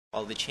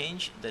All the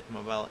change that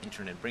mobile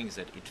internet brings,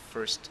 that it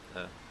first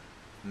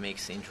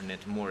makes the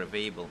internet more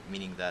available,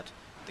 meaning that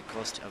the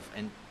cost of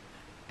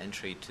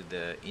entry to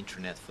the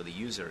internet for the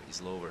user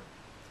is lower.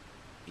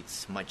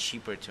 It's much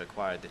cheaper to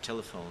acquire the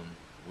telephone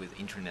with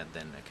internet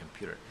than a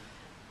computer.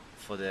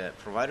 For the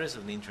providers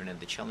of the internet,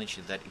 the challenge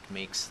is that it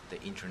makes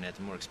the internet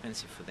more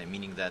expensive for them,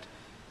 meaning that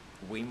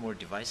way more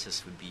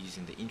devices would be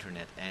using the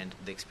internet, and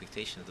the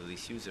expectations of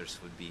these users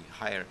would be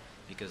higher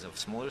because of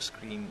smaller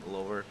screen,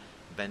 lower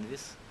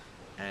bandwidth,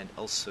 and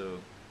also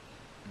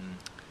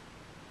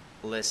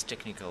less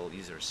technical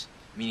users,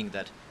 meaning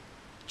that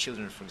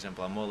children, for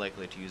example, are more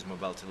likely to use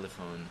mobile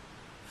telephone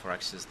for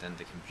access than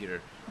the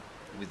computer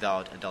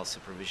without adult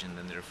supervision,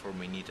 and therefore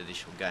may need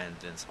additional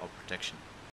guidance or protection.